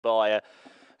by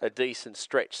a decent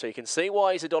stretch. So you can see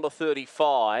why he's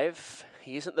 $1.35.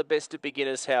 He isn't the best of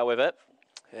beginners, however,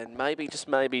 and maybe, just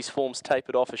maybe, his form's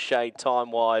tapered off a shade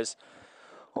time-wise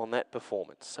on that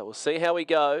performance. So we'll see how he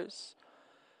goes.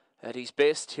 At his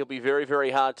best, he'll be very,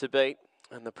 very hard to beat,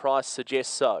 and the price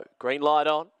suggests so. Green light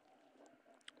on.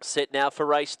 Set now for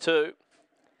race 2.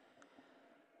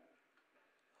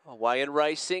 Away and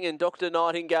racing, and Dr.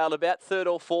 Nightingale about 3rd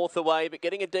or 4th away, but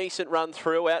getting a decent run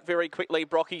through. Out very quickly,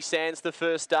 Brocky Sands, the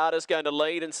first starter, is going to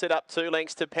lead and set up 2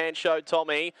 lengths to Pancho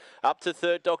Tommy. Up to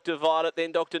 3rd, Dr. Violet,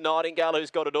 then Dr. Nightingale,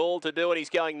 who's got it all to do it. He's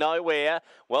going nowhere.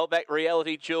 Well back,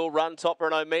 Reality Jewel, Run Topper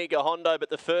and Omega Hondo, but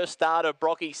the first starter,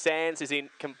 Brocky Sands, is in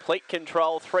complete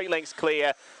control. 3 lengths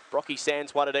clear. Brocky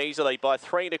Sands won it easily by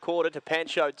 3 1/4 to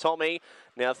Pancho Tommy.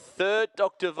 Now 3rd,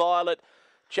 Dr. Violet,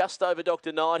 just over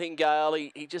Dr. Nightingale.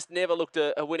 He just never looked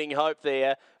a winning hope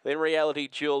there. Then Reality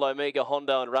Jewel, Omega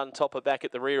Hondo and Run Topper back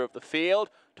at the rear of the field.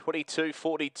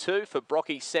 22.42 for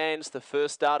Brocky Sands, the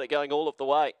first starter, going all of the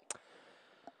way.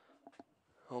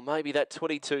 Well, maybe that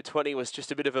 22.20 was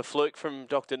just a bit of a fluke from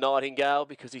Dr. Nightingale,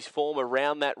 because his form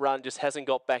around that run just hasn't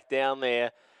got back down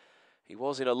there. He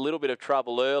was in a little bit of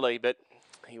trouble early, but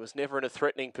he was never in a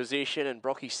threatening position, and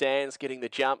Brocky Sands getting the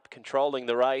jump, controlling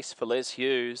the race for Les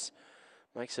Hughes.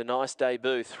 Makes a nice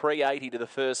debut. 3.80 to the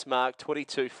first mark,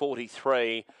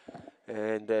 22.43.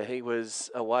 And he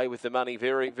was away with the money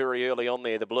very, very early on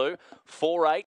there, the blue. 4.8